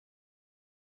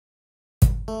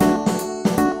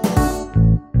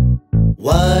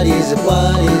What is it?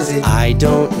 What is it? I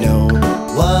don't know.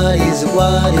 What is it?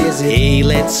 What is it? Hey,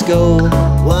 let's go.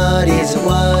 What is it?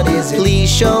 What is it?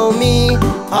 Please show me.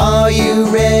 Are you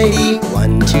ready?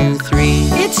 1, 2, 3.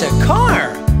 It's a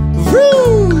car!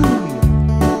 Vroom!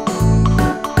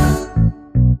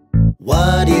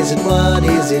 What is it? What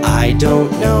is it? I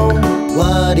don't know.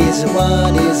 What is it?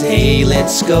 What is it? Hey,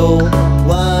 let's go.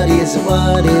 What is it?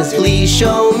 What is it? Please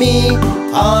show me.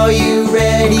 Are you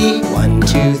ready? 1,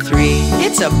 2, 3.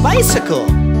 It's a bicycle!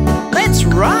 Let's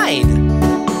ride!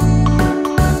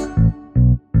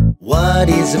 What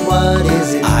is it? What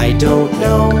is it? I don't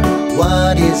know.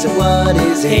 What is it? What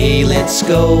is it? Hey, let's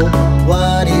go.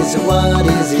 What is it? What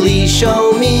is it? Please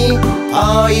show me.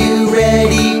 Are you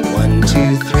ready? 1,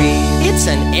 2, 3. It's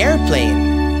an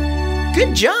airplane!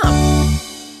 Good job!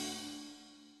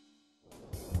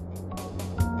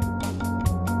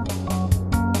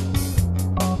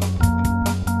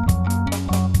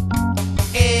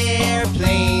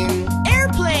 Airplane!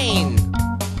 Airplane!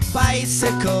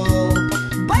 Bicycle!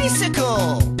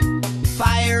 Bicycle!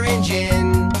 Fire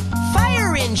engine!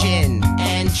 Fire engine!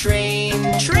 And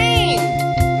train! Train!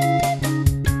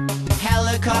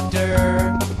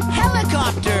 Helicopter!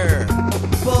 Helicopter!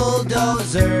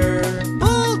 Bulldozer!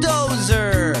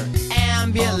 Bulldozer!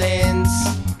 Ambulance!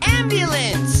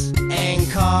 Ambulance! And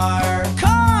car!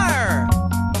 Car!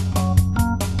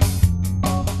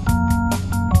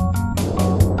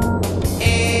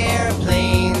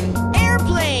 Airplane!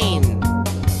 Airplane!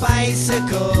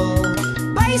 Bicycle!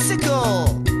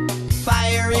 Bicycle!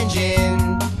 Fire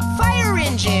engine! Fire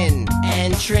engine!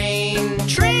 And train!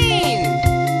 Train!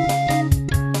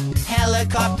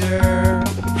 Helicopter!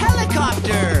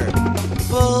 Helicopter!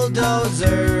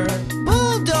 Bulldozer!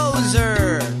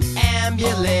 Bulldozer!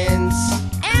 Ambulance!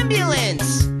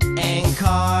 Ambulance! And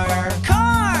car!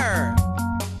 Car!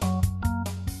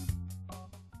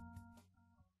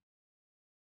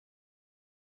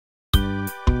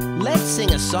 Let's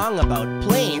sing a song about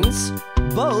planes,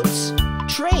 boats,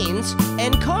 trains,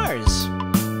 and cars.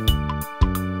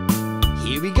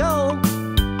 Here we go!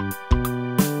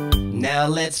 Now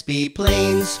let's be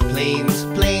planes, planes,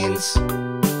 planes,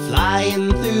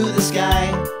 flying through the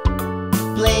sky.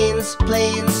 Planes,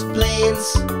 planes,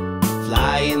 planes,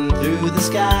 flying through the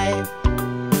sky.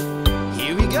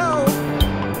 Here we go!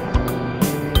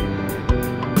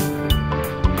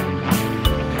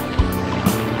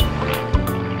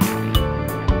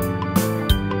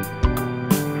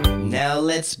 Now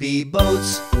let's be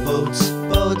boats, boats,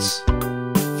 boats,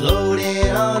 floating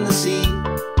on the sea.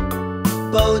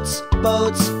 Boats,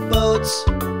 boats, boats,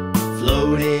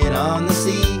 floating on the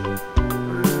sea.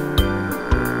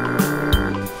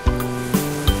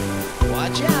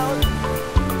 Watch out!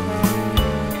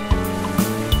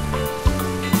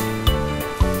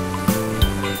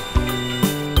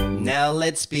 Now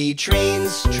let's be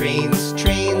trains, trains,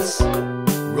 trains,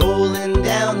 rolling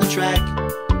down the track.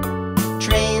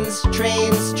 Trains,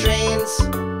 trains, trains,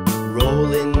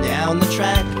 rolling down the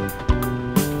track.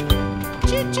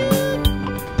 Choo-choo!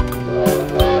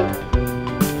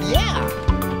 Yeah!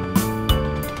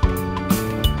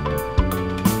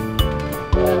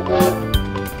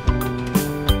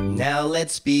 Now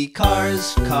let's be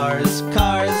cars, cars,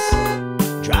 cars,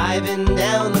 driving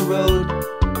down the road.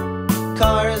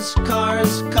 Cars,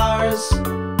 cars, cars,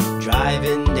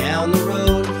 driving down the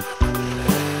road.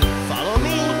 Follow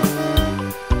me!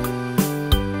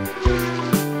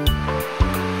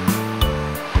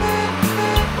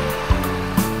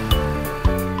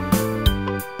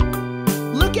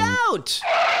 Look out!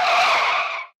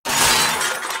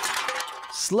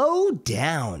 Slow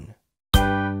down.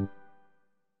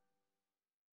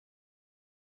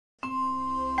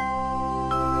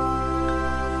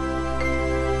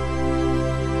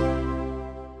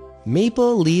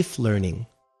 Maple Leaf Learning.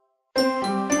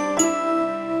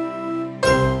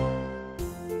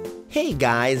 Hey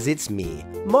guys, it's me,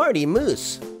 Marty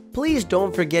Moose. Please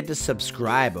don't forget to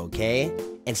subscribe, okay?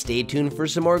 And stay tuned for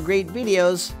some more great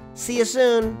videos. See you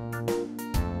soon.